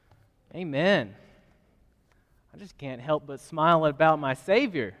Amen. I just can't help but smile about my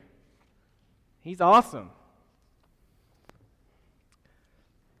Savior. He's awesome.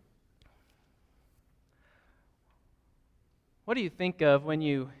 What do you think of when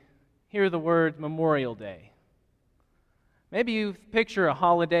you hear the word Memorial Day? Maybe you picture a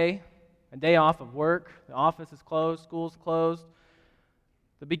holiday, a day off of work, the office is closed, school's closed,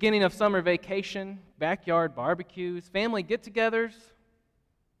 the beginning of summer vacation, backyard barbecues, family get-togethers,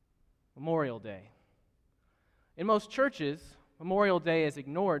 Memorial Day. In most churches, Memorial Day is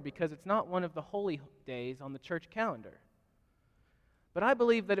ignored because it's not one of the holy days on the church calendar. But I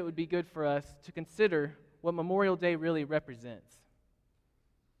believe that it would be good for us to consider what Memorial Day really represents.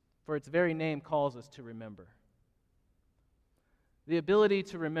 For its very name calls us to remember. The ability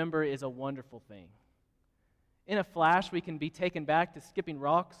to remember is a wonderful thing. In a flash, we can be taken back to skipping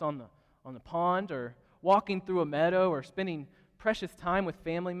rocks on the pond, or walking through a meadow, or spending precious time with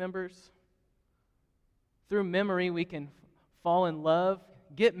family members. Through memory, we can fall in love,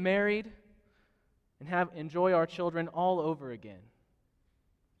 get married, and enjoy our children all over again.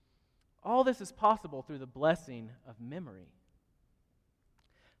 All this is possible through the blessing of memory.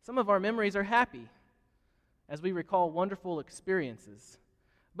 Some of our memories are happy, as we recall wonderful experiences,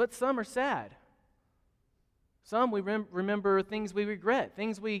 but some are sad. Some we remember things we regret,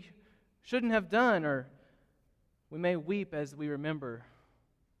 things we shouldn't have done, or we may weep as we remember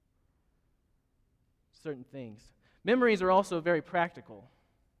certain things. Memories are also very practical.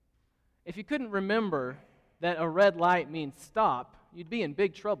 If you couldn't remember that a red light means stop, you'd be in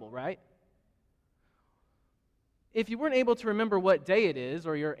big trouble, right? If you weren't able to remember what day it is,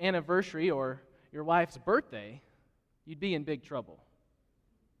 or your anniversary, or your wife's birthday, you'd be in big trouble.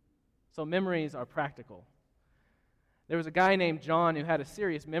 So memories are practical. There was a guy named John who had a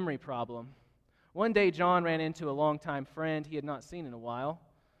serious memory problem. One day, John ran into a longtime friend he had not seen in a while,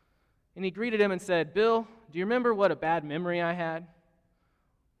 and he greeted him and said, "Bill, do you remember what a bad memory I had?"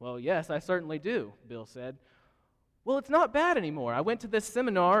 "Well, yes, I certainly do," Bill said. "Well, it's not bad anymore. I went to this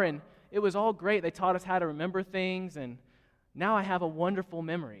seminar, and it was all great. They taught us how to remember things, and now I have a wonderful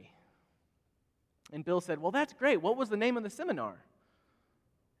memory." And Bill said, "Well, that's great. What was the name of the seminar?"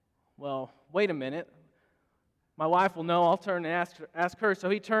 "Well, wait a minute. My wife will know. I'll turn and ask her." So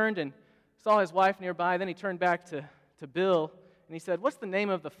he turned and saw his wife nearby. Then he turned back to Bill, and he said, "What's the name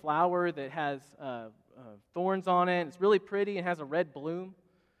of the flower that has thorns on it? It's really pretty and has a red bloom."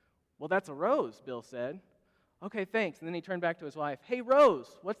 "Well, that's a rose," Bill said. "Okay, thanks." And then he turned back to his wife. "Hey,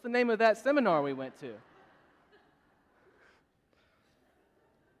 Rose, what's the name of that seminar we went to?"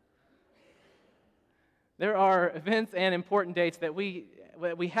 There are events and important dates that we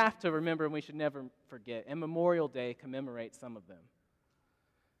have to remember and we should never forget, and Memorial Day commemorates some of them.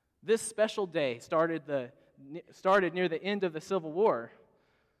 This special day started near the end of the Civil War,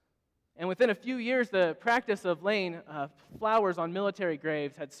 and within a few years, the practice of laying flowers on military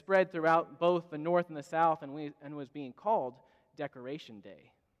graves had spread throughout both the North and the South, and was being called Decoration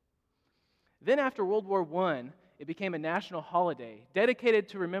Day. Then after World War I, it became a national holiday dedicated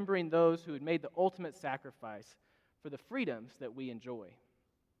to remembering those who had made the ultimate sacrifice for the freedoms that we enjoy.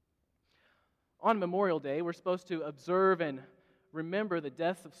 On Memorial Day, we're supposed to observe and remember the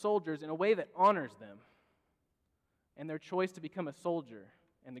deaths of soldiers in a way that honors them and their choice to become a soldier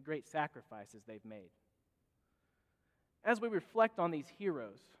and the great sacrifices they've made. As we reflect on these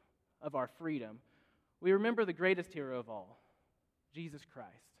heroes of our freedom, we remember the greatest hero of all, Jesus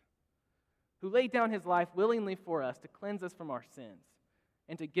Christ, who laid down his life willingly for us to cleanse us from our sins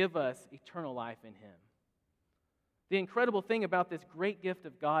and to give us eternal life in him. The incredible thing about this great gift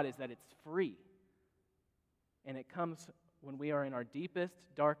of God is that it's free, and it comes when we are in our deepest,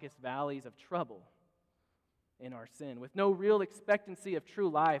 darkest valleys of trouble in our sin, with no real expectancy of true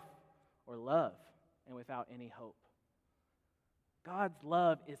life or love, and without any hope. God's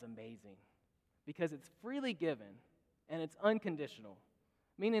love is amazing because it's freely given and it's unconditional,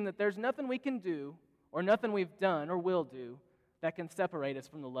 meaning that there's nothing we can do or nothing we've done or will do that can separate us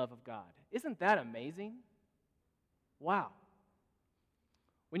from the love of God. Isn't that amazing? Wow.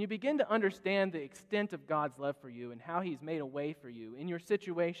 When you begin to understand the extent of God's love for you and how he's made a way for you in your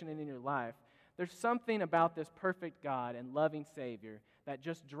situation and in your life, there's something about this perfect God and loving Savior that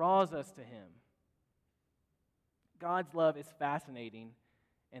just draws us to him. God's love is fascinating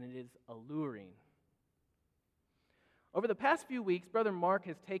and it is alluring. Over the past few weeks, Brother Mark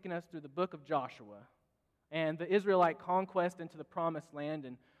has taken us through the book of Joshua and the Israelite conquest into the Promised Land.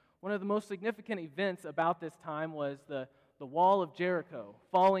 And one of the most significant events about this time was the wall of Jericho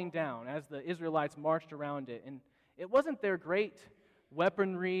falling down as the Israelites marched around it. And it wasn't their great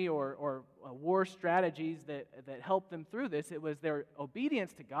weaponry or war strategies that helped them through this. It was their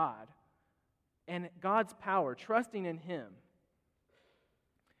obedience to God and God's power, trusting in Him.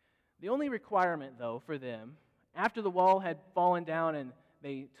 The only requirement, though, for them, after the wall had fallen down and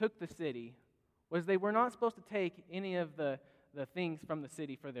they took the city, was they were not supposed to take any of the things from the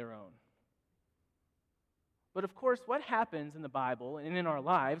city for their own. But of course, what happens in the Bible and in our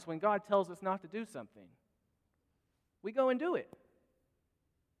lives when God tells us not to do something? We go and do it.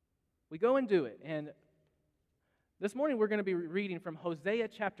 We go and do it. And this morning we're going to be reading from Hosea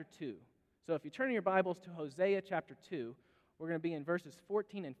chapter 2. So if you turn your Bibles to Hosea chapter 2, we're going to be in verses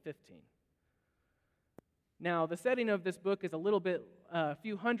 14 and 15. Now, the setting of this book is a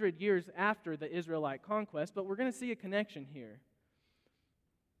few hundred years after the Israelite conquest, but we're going to see a connection here.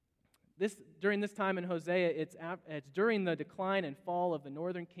 During this time in Hosea, it's during the decline and fall of the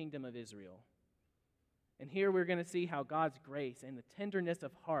northern kingdom of Israel. And here we're going to see how God's grace and the tenderness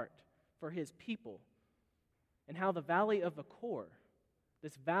of heart for His people, and how the valley of Achor,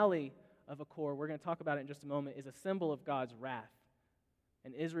 this valley of Achor, we're going to talk about it in just a moment, is a symbol of God's wrath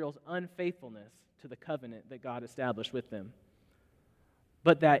and Israel's unfaithfulness to the covenant that God established with them.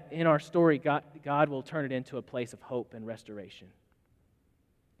 But that in our story, God will turn it into a place of hope and restoration.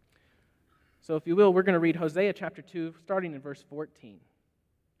 So if you will, we're going to read Hosea chapter 2, starting in verse 14.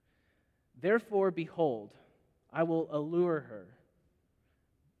 Therefore, behold, I will allure her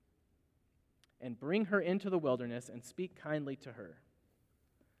and bring her into the wilderness and speak kindly to her.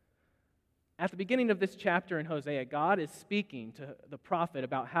 At the beginning of this chapter in Hosea, God is speaking to the prophet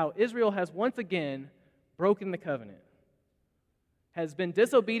about how Israel has once again broken the covenant, has been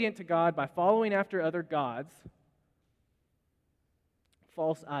disobedient to God by following after other gods,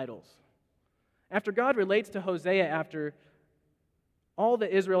 false idols. After God relates to Hosea after all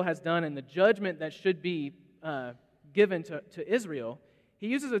that Israel has done and the judgment that should be given to Israel, he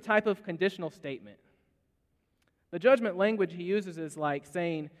uses a type of conditional statement. The judgment language he uses is like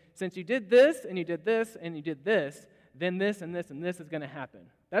saying, since you did this, and you did this, and you did this, then this, and this, and this is going to happen.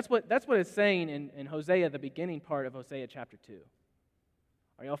 That's what it's saying in Hosea, the beginning part of Hosea chapter 2.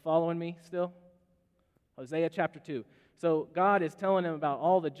 Are y'all following me still? Hosea chapter 2. So God is telling them about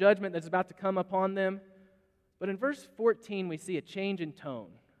all the judgment that's about to come upon them. But in verse 14, we see a change in tone.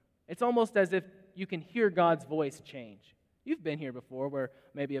 It's almost as if you can hear God's voice change. You've been here before where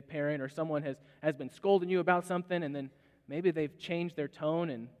maybe a parent or someone has been scolding you about something, and then maybe they've changed their tone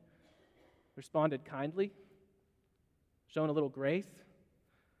and responded kindly, shown a little grace.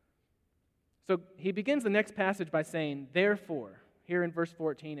 So he begins the next passage by saying, therefore. Here in verse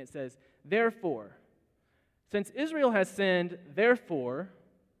 14 it says, therefore. Since Israel has sinned, therefore,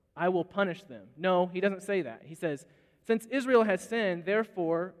 I will punish them. No, he doesn't say that. He says, since Israel has sinned,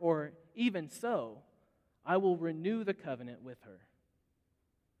 therefore, or even so, I will renew the covenant with her.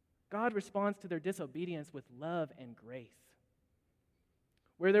 God responds to their disobedience with love and grace.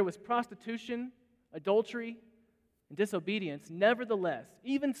 Where there was prostitution, adultery, and disobedience, nevertheless,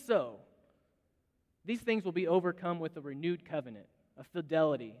 even so, these things will be overcome with a renewed covenant of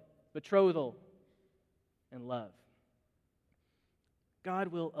fidelity, betrothal, and love. God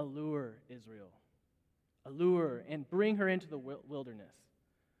will allure Israel, allure and bring her into the wilderness.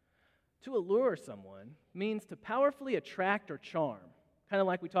 To allure someone means to powerfully attract or charm, kind of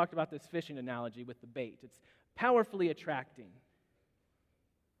like we talked about this fishing analogy with the bait. It's powerfully attracting.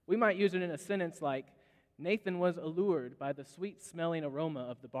 We might use it in a sentence like, Nathan was allured by the sweet-smelling aroma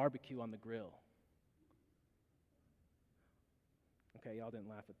of the barbecue on the grill. Okay, y'all didn't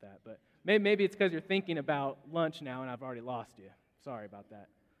laugh at that, but maybe it's because you're thinking about lunch now and I've already lost you. Sorry about that.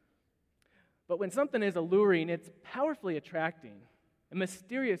 But when something is alluring, it's powerfully attracting and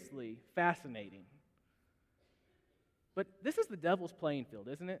mysteriously fascinating. But this is the devil's playing field,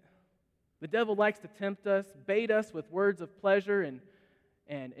 isn't it? The devil likes to tempt us, bait us with words of pleasure,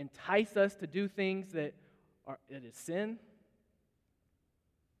 and entice us to do things that is sin.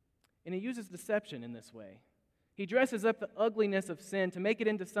 And he uses deception in this way. He dresses up the ugliness of sin to make it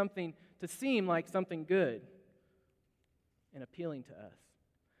into something, to seem like something good and appealing to us.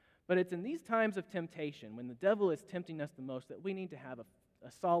 But it's in these times of temptation, when the devil is tempting us the most, that we need to have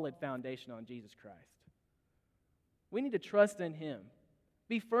a solid foundation on Jesus Christ. We need to trust in Him,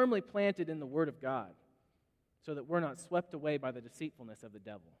 be firmly planted in the Word of God, so that we're not swept away by the deceitfulness of the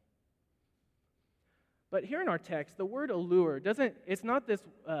devil. But here in our text, the word allure it's not this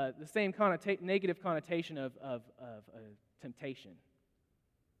the same negative connotation of temptation.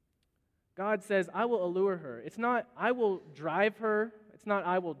 God says, I will allure her. It's not, I will drive her. It's not,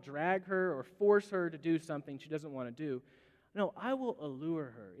 I will drag her or force her to do something she doesn't want to do. No, I will allure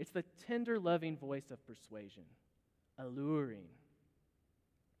her. It's the tender, loving voice of persuasion. Alluring.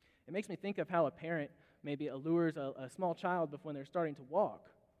 It makes me think of how a parent maybe allures a small child when they're starting to walk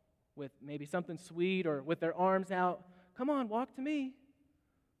with maybe something sweet or with their arms out. Come on, walk to me.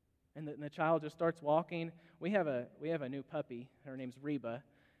 And the child just starts walking. We have a new puppy. Her name's Reba.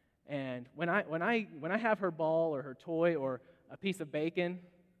 And when I have her ball or her toy or a piece of bacon,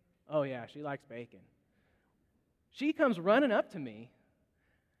 oh yeah, she likes bacon. She comes running up to me,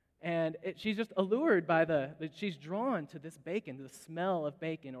 and she's just allured by she's drawn to this bacon, to the smell of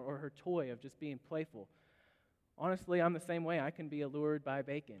bacon or her toy of just being playful. Honestly, I'm the same way. I can be allured by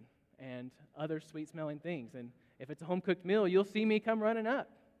bacon and other sweet-smelling things. And if it's a home-cooked meal, you'll see me come running up,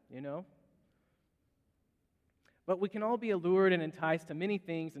 you know. But we can all be allured and enticed to many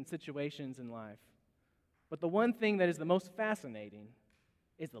things and situations in life. But the one thing that is the most fascinating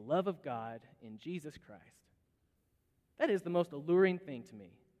is the love of God in Jesus Christ. That is the most alluring thing to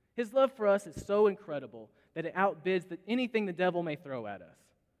me. His love for us is so incredible that it outbids anything the devil may throw at us.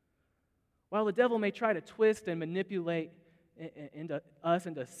 While the devil may try to twist and manipulate us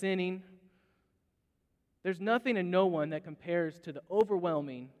into sinning, there's nothing and no one that compares to the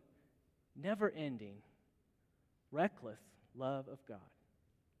overwhelming, never-ending, reckless love of God.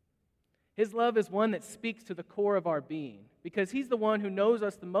 His love is one that speaks to the core of our being because He's the one who knows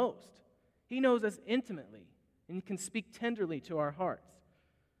us the most. He knows us intimately and He can speak tenderly to our hearts.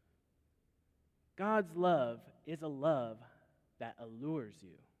 God's love is a love that allures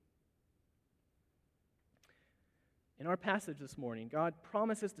you. In our passage this morning, God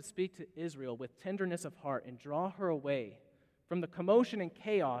promises to speak to Israel with tenderness of heart and draw her away from the commotion and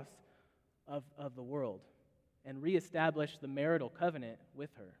chaos of the world and reestablish the marital covenant with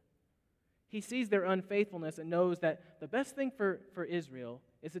her. He sees their unfaithfulness and knows that the best thing for Israel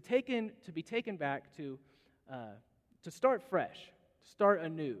is to be taken back to start fresh, to start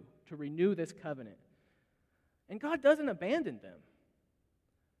anew, to renew this covenant. And God doesn't abandon them.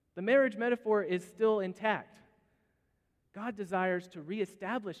 The marriage metaphor is still intact. God desires to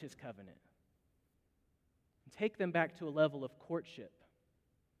reestablish His covenant and take them back to a level of courtship,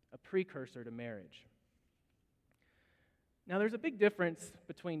 a precursor to marriage. Now, there's a big difference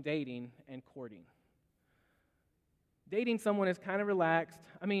between dating and courting. Dating someone is kind of relaxed.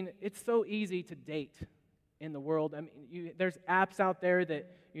 I mean, it's so easy to date in the world. I mean, there's apps out there that,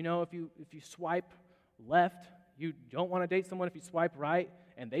 you know, if you swipe left, you don't want to date someone. If you swipe right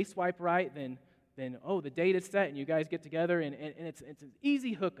and they swipe right, then the date is set and you guys get together and it's an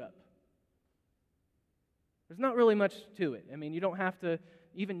easy hookup. There's not really much to it. I mean, you don't have to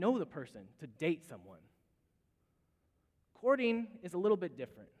even know the person to date someone. Courting is a little bit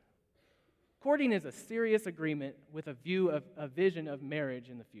different. Courting is a serious agreement with a vision of marriage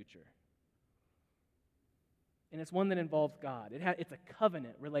in the future. And it's one that involves God. It's a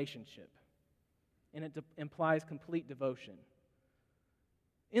covenant relationship. And it implies complete devotion.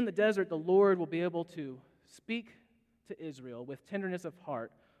 In the desert, the Lord will be able to speak to Israel with tenderness of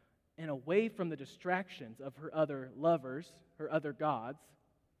heart and away from the distractions of her other lovers, her other gods.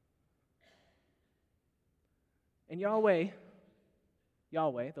 And Yahweh,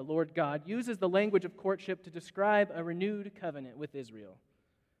 the Lord God, uses the language of courtship to describe a renewed covenant with Israel.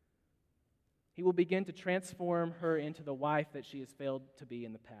 He will begin to transform her into the wife that she has failed to be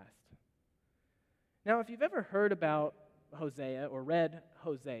in the past. Now, if you've ever heard about Hosea or read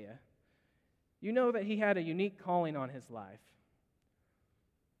Hosea, you know that he had a unique calling on his life.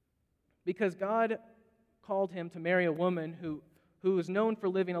 Because God called him to marry a woman who was known for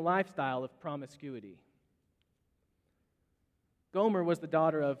living a lifestyle of promiscuity. Gomer was the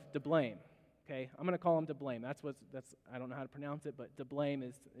daughter of Diblaim. Okay, I'm going to call him Diblaim. That's I don't know how to pronounce it, but Diblaim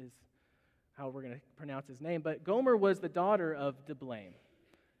is how we're going to pronounce his name. But Gomer was the daughter of Diblaim.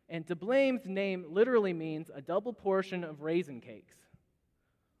 And Diblaim's name literally means a double portion of raisin cakes.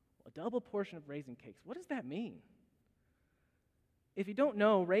 A double portion of raisin cakes. What does that mean? If you don't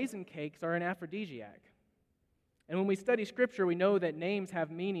know, raisin cakes are an aphrodisiac. And when we study Scripture, we know that names have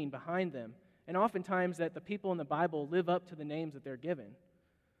meaning behind them. And oftentimes that the people in the Bible live up to the names that they're given.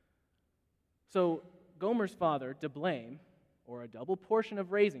 So Gomer's father, Diblaim, or a double portion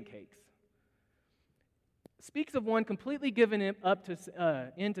of raisin cakes, speaks of one completely given up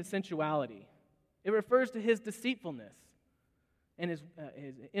into sensuality. It refers to his deceitfulness and his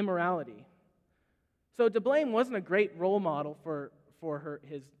immorality. So Diblaim wasn't a great role model for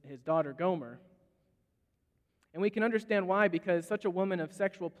his daughter Gomer. And we can understand why, because such a woman of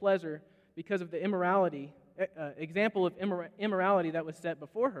sexual pleasure, because of the example of immorality that was set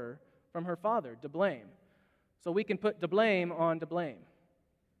before her from her father, Diblaim. So we can put Diblaim on Diblaim.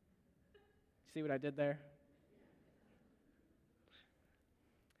 See what I did there?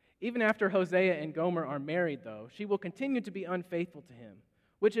 Even after Hosea and Gomer are married, though, she will continue to be unfaithful to him,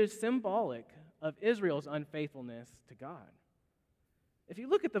 which is symbolic of Israel's unfaithfulness to God. If you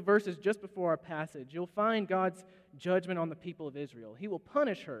look at the verses just before our passage, you'll find God's judgment on the people of Israel. He will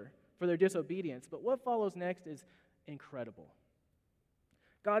punish her for their disobedience, but what follows next is incredible.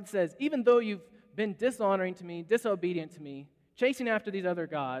 God says, even though you've been dishonoring to me, disobedient to me, chasing after these other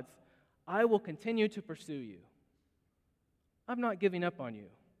gods, I will continue to pursue you. I'm not giving up on you.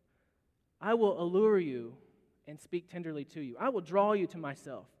 I will allure you and speak tenderly to you. I will draw you to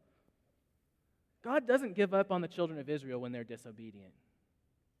myself. God doesn't give up on the children of Israel when they're disobedient.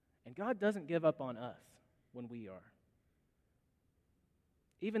 And God doesn't give up on us when we are.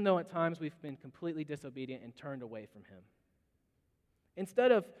 Even though at times we've been completely disobedient and turned away from Him.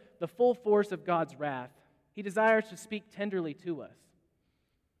 Instead of the full force of God's wrath, He desires to speak tenderly to us,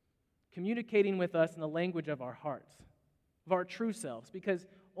 communicating with us in the language of our hearts, of our true selves, because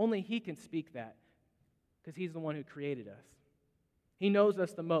only He can speak that, because He's the one who created us. He knows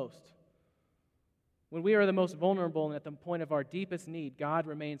us the most. When we are the most vulnerable and at the point of our deepest need, God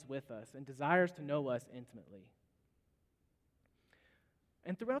remains with us and desires to know us intimately.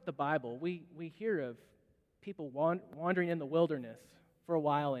 And throughout the Bible, we hear of people wandering in the wilderness for a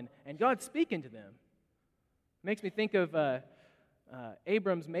while and God speaking to them. It makes me think of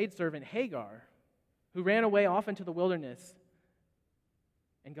Abram's maidservant Hagar, who ran away off into the wilderness,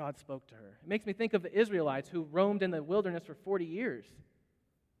 and God spoke to her. It makes me think of the Israelites who roamed in the wilderness for 40 years,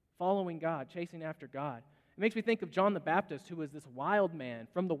 following God, chasing after God. It makes me think of John the Baptist, who was this wild man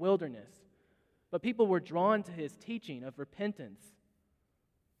from the wilderness, but people were drawn to his teaching of repentance.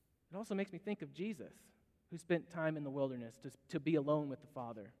 It also makes me think of Jesus, who spent time in the wilderness to be alone with the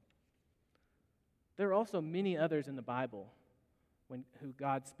Father. There are also many others in the Bible who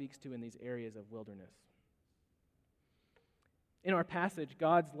God speaks to in these areas of wilderness. In our passage,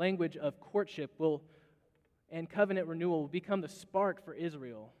 God's language of courtship and covenant renewal will become the spark for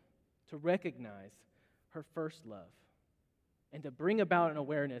Israel to recognize her first love and to bring about an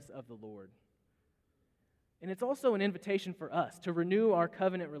awareness of the Lord. And it's also an invitation for us to renew our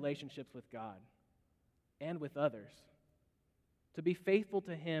covenant relationships with God and with others, to be faithful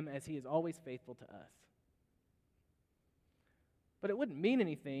to Him as He is always faithful to us. But it wouldn't mean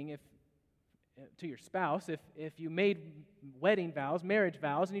anything to your spouse if you made wedding vows, marriage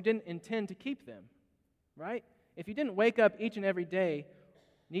vows, and you didn't intend to keep them, right? If you didn't wake up each and every day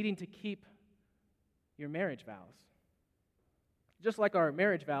needing to keep your marriage vows. Just like our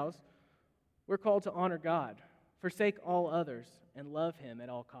marriage vows, we're called to honor God, forsake all others, and love Him at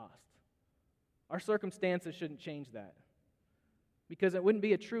all costs. Our circumstances shouldn't change that, because it wouldn't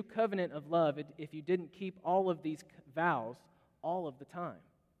be a true covenant of love if you didn't keep all of these vows all of the time.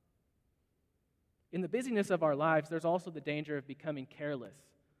 In the busyness of our lives, there's also the danger of becoming careless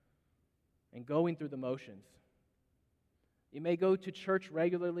and going through the motions. You may go to church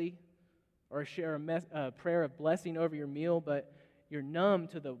regularly or share a prayer of blessing over your meal, but you're numb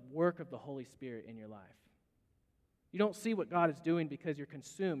to the work of the Holy Spirit in your life. You don't see what God is doing because you're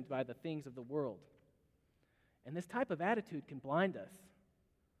consumed by the things of the world. And this type of attitude can blind us.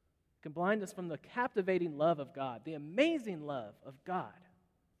 Can blind us from the captivating love of God, the amazing love of God.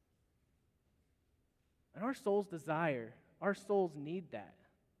 And our souls need that.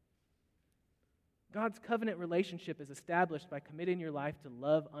 God's covenant relationship is established by committing your life to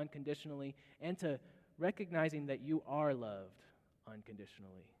love unconditionally and to recognizing that you are loved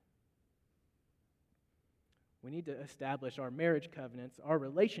unconditionally. We need to establish our marriage covenants, our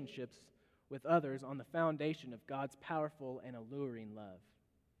relationships with others on the foundation of God's powerful and alluring love.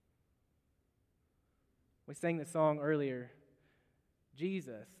 We sang the song earlier,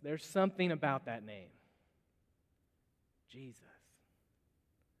 Jesus. There's something about that name. Jesus.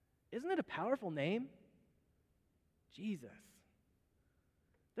 Isn't it a powerful name? Jesus.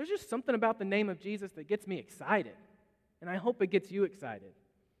 There's just something about the name of Jesus that gets me excited. And I hope it gets you excited.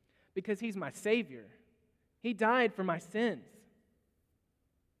 Because He's my Savior. He died for my sins.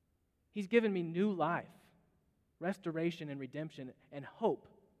 He's given me new life, restoration and redemption, and hope.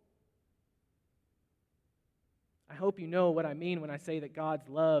 I hope you know what I mean when I say that God's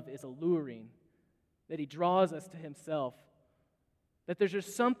love is alluring, that He draws us to Himself, that there's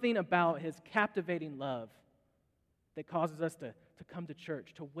just something about His captivating love that causes us to come to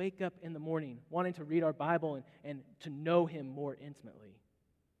church, to wake up in the morning wanting to read our Bible and to know Him more intimately.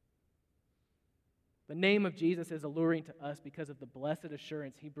 The name of Jesus is alluring to us because of the blessed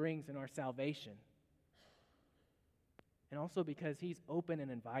assurance He brings in our salvation. And also because He's open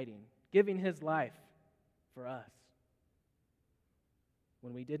and inviting, giving His life for us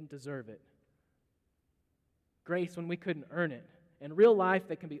when we didn't deserve it. Grace when we couldn't earn it. And real life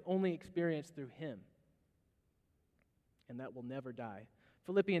that can be only experienced through Him. And that will never die.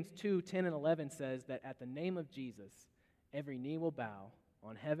 Philippians 2:10 and 11 says that at the name of Jesus, every knee will bow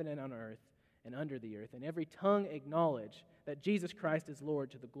on heaven and on earth and under the earth, and every tongue acknowledge that Jesus Christ is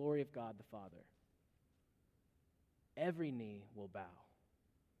Lord to the glory of God the Father. Every knee will bow.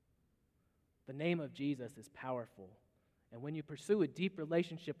 The name of Jesus is powerful, and when you pursue a deep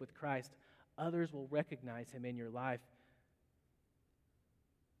relationship with Christ, others will recognize him in your life,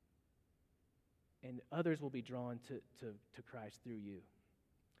 and others will be drawn to Christ through you.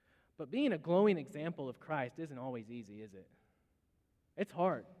 But being a glowing example of Christ isn't always easy, is it? It's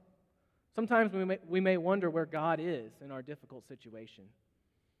hard. Sometimes we may wonder where God is in our difficult situation,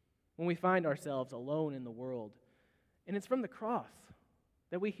 when we find ourselves alone in the world. And it's from the cross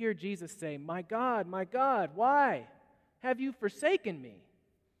that we hear Jesus say, my God, why have you forsaken me?"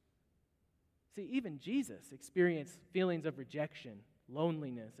 See, even Jesus experienced feelings of rejection,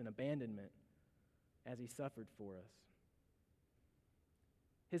 loneliness, and abandonment as he suffered for us.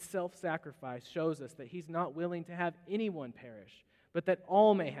 His self-sacrifice shows us that he's not willing to have anyone perish, but that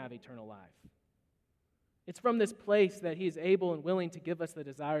all may have eternal life. It's from this place that he is able and willing to give us the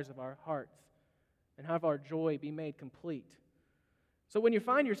desires of our hearts and have our joy be made complete. So when you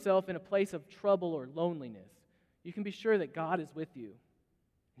find yourself in a place of trouble or loneliness, you can be sure that God is with you,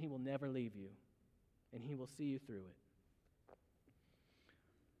 and he will never leave you, and he will see you through it.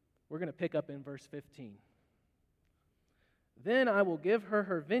 We're going to pick up in verse 15. "Then I will give her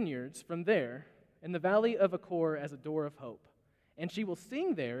her vineyards from there, in the valley of Achor as a door of hope. And she will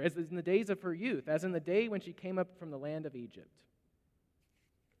sing there as in the days of her youth, as in the day when she came up from the land of Egypt."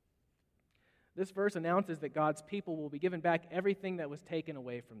 This verse announces that God's people will be given back everything that was taken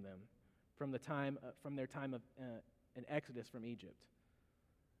away from them from their time of in Exodus from Egypt.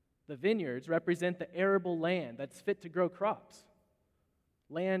 The vineyards represent the arable land that's fit to grow crops,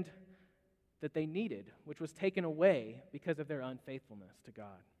 land that they needed, which was taken away because of their unfaithfulness to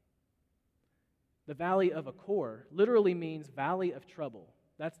God. The valley of Achor literally means valley of trouble.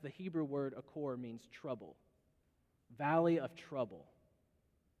 That's the Hebrew word Achor, means trouble. Valley of trouble.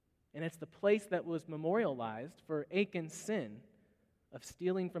 And it's the place that was memorialized for Achan's sin of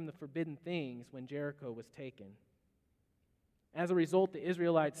stealing from the forbidden things when Jericho was taken. As a result, the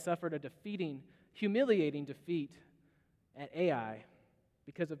Israelites suffered a humiliating defeat at Ai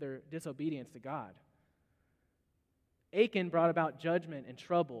because of their disobedience to God. Achan brought about judgment and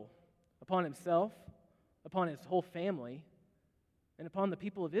trouble upon himself, upon his whole family, and upon the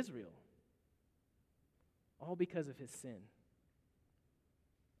people of Israel, all because of his sin.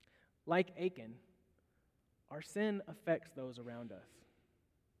 Like Achan, our sin affects those around us.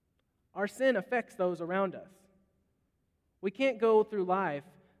 Our sin affects those around us. We can't go through life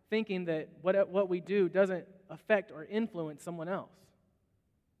thinking that what we do doesn't affect or influence someone else.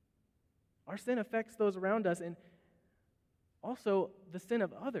 Our sin affects those around us, and also the sin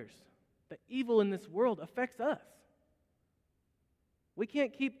of others. The evil in this world affects us. We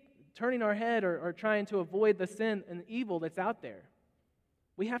can't keep turning our head or trying to avoid the sin and the evil that's out there.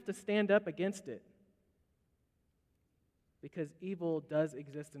 We have to stand up against it, because evil does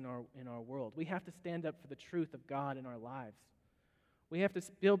exist in our world. We have to stand up for the truth of God in our lives. We have to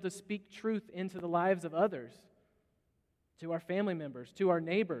be able to speak truth into the lives of others, to our family members, to our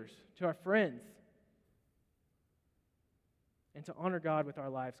neighbors, to our friends, and to honor God with our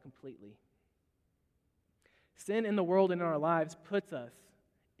lives completely. Sin in the world and in our lives puts us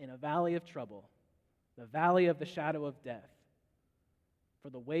in a valley of trouble, the valley of the shadow of death. For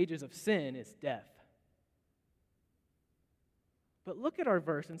the wages of sin is death. But look at our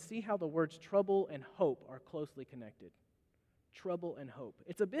verse and see how the words trouble and hope are closely connected. Trouble and hope.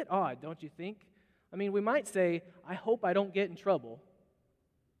 It's a bit odd, don't you think? I mean, we might say, I hope I don't get in trouble.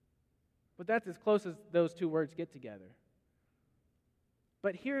 But that's as close as those two words get together.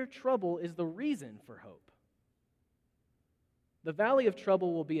 But here, trouble is the reason for hope. The valley of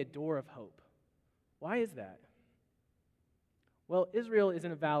trouble will be a door of hope. Why is that? Well, Israel is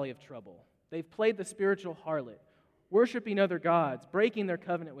in a valley of trouble. They've played the spiritual harlot, worshiping other gods, breaking their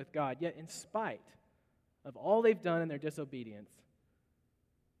covenant with God. Yet in spite of all they've done in their disobedience,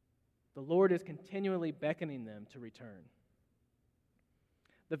 the Lord is continually beckoning them to return.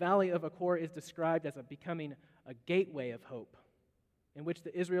 The valley of Achor is described as becoming a gateway of hope, in which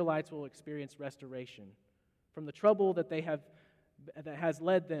the Israelites will experience restoration from the trouble that has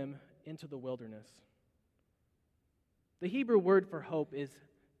led them into the wilderness. The Hebrew word for hope is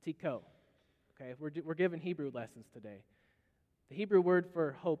tikko. Okay, we're given Hebrew lessons today. The Hebrew word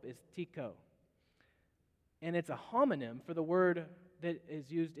for hope is tikko. And it's a homonym for the word that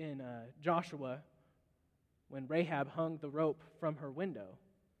is used in Joshua when Rahab hung the rope from her window.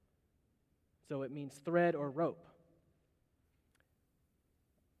 So it means thread or rope.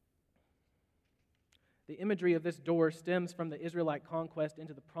 The imagery of this door stems from the Israelite conquest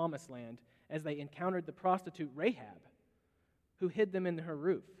into the Promised Land as they encountered the prostitute Rahab, who hid them in her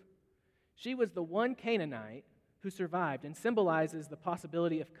roof. She was the one Canaanite who survived and symbolizes the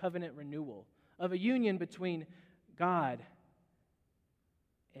possibility of covenant renewal, of a union between God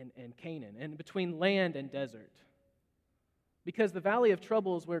and Canaan, and between land and desert. Because the valley of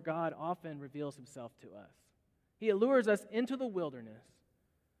trouble is where God often reveals himself to us. He allures us into the wilderness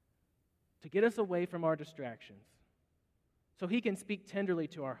to get us away from our distractions, so he can speak tenderly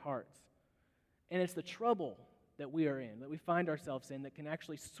to our hearts. And it's the trouble that we are in, that we find ourselves in, that can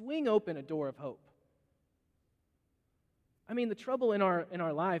actually swing open a door of hope. I mean, the trouble in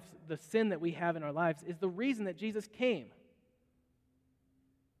our lives, the sin that we have in our lives, is the reason that Jesus came.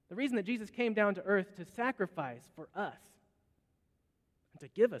 The reason that Jesus came down to earth to sacrifice for us and to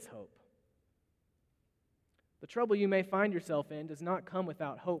give us hope. The trouble you may find yourself in does not come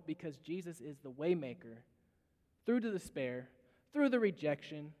without hope, because Jesus is the way maker through the despair, through the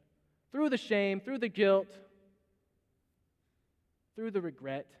rejection, through the shame, through the guilt, through the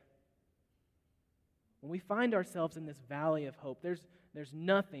regret. When we find ourselves in this valley of hope, there's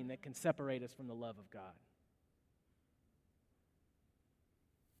nothing that can separate us from the love of God.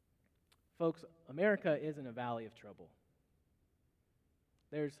 Folks, America is in a valley of trouble.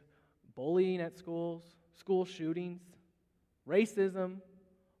 There's bullying at schools, school shootings, racism,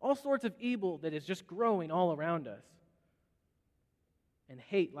 all sorts of evil that is just growing all around us, and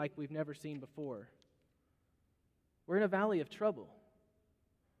hate like we've never seen before. We're in a valley of trouble.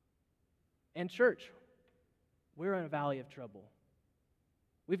 And church, we're in a valley of trouble.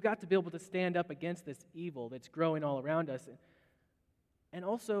 We've got to be able to stand up against this evil that's growing all around us, and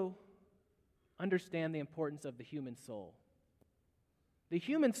also understand the importance of the human soul. The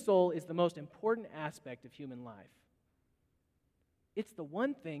human soul is the most important aspect of human life. It's the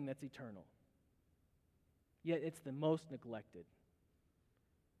one thing that's eternal, yet it's the most neglected.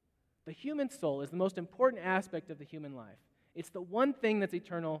 The human soul is the most important aspect of the human life. It's the one thing that's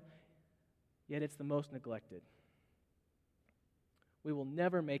eternal, yet it's the most neglected. We will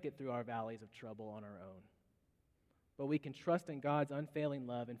never make it through our valleys of trouble on our own, but we can trust in God's unfailing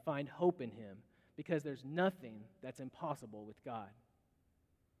love and find hope in him, because there's nothing that's impossible with God.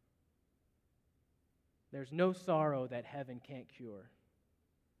 There's no sorrow that heaven can't cure.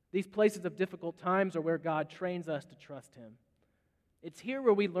 These places of difficult times are where God trains us to trust him. It's here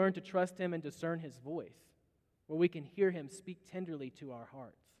where we learn to trust him and discern his voice, where we can hear him speak tenderly to our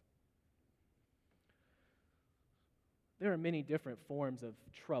hearts. There are many different forms of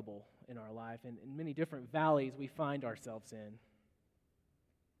trouble in our life, and many different valleys we find ourselves in.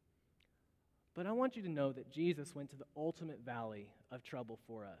 But I want you to know that Jesus went to the ultimate valley of trouble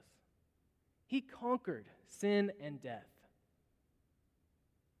for us. He conquered sin and death.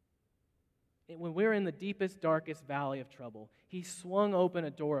 And when we're in the deepest, darkest valley of trouble, he swung open a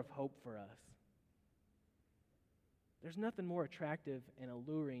door of hope for us. There's nothing more attractive and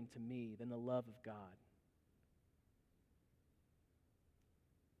alluring to me than the love of God.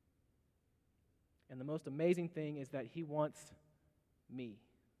 And the most amazing thing is that he wants me,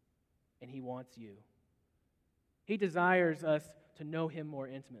 and he wants you. He desires us to know him more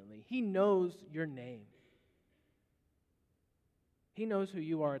intimately. He knows your name. He knows who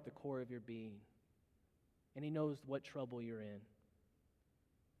you are at the core of your being, and he knows what trouble you're in.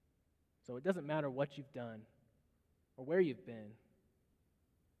 So it doesn't matter what you've done or where you've been.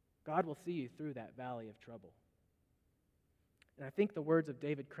 God will see you through that valley of trouble. And I think the words of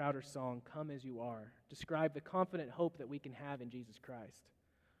David Crowder's song, "Come As You Are," describe the confident hope that we can have in Jesus Christ.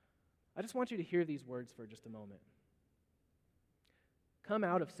 I just want you to hear these words for just a moment. Come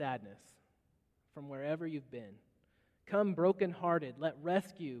out of sadness from wherever you've been. Come brokenhearted, let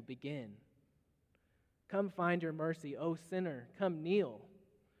rescue begin. Come find your mercy, O sinner, come kneel.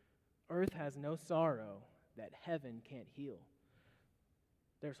 Earth has no sorrow that heaven can't heal.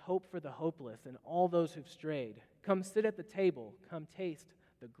 There's hope for the hopeless and all those who've strayed. Come sit at the table, come taste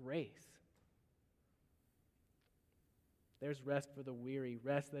the grace. There's rest for the weary,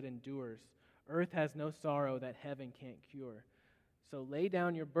 rest that endures. Earth has no sorrow that heaven can't cure. So lay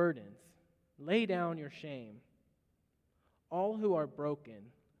down your burdens, lay down your shame. All who are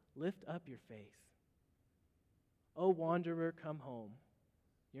broken, lift up your face. O wanderer, come home.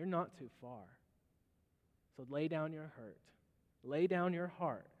 You're not too far. So lay down your hurt, lay down your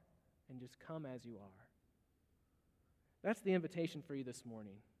heart, and just come as you are. That's the invitation for you this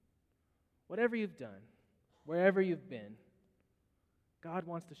morning. Whatever you've done, wherever you've been, God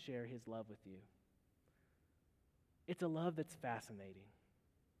wants to share his love with you. It's a love that's fascinating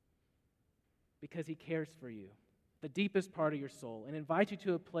because he cares for you, the deepest part of your soul, and invites you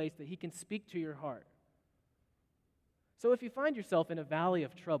to a place that he can speak to your heart. So if you find yourself in a valley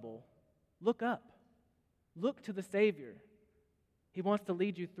of trouble, look up. Look to the Savior. He wants to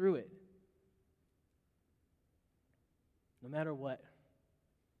lead you through it. No matter what,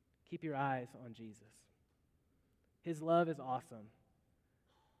 keep your eyes on Jesus. His love is awesome.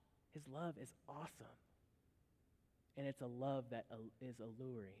 His love is awesome. And it's a love that is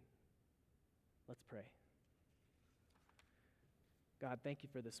alluring. Let's pray. God, thank you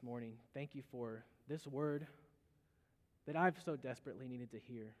for this morning. Thank you for this word that I've so desperately needed to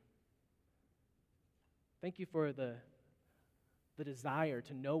hear. Thank you for the desire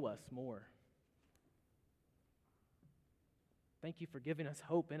to know us more. Thank you for giving us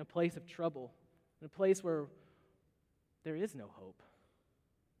hope in a place of trouble, in a place where there is no hope.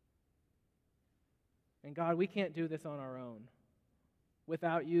 And God, we can't do this on our own.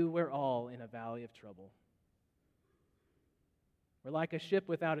 Without you, we're all in a valley of trouble. We're like a ship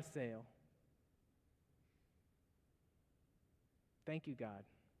without a sail. Thank you, God.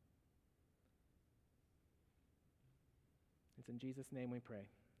 It's in Jesus' name we pray.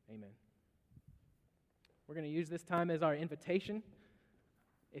 Amen. We're going to use this time as our invitation.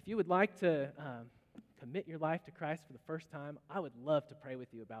 If you would like to commit your life to Christ for the first time, I would love to pray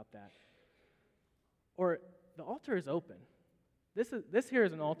with you about that. Or the altar is open. This here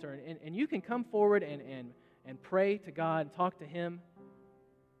is an altar, and you can come forward and pray to God and talk to Him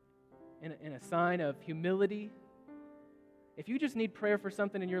in a sign of humility. If you just need prayer for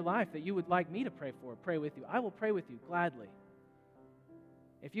something in your life that you would like me to pray for, pray with you. I will pray with you gladly.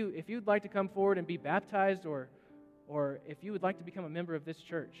 If you'd like to come forward and be baptized, or if you would like to become a member of this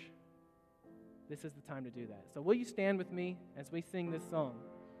church, this is the time to do that. So will you stand with me as we sing this song?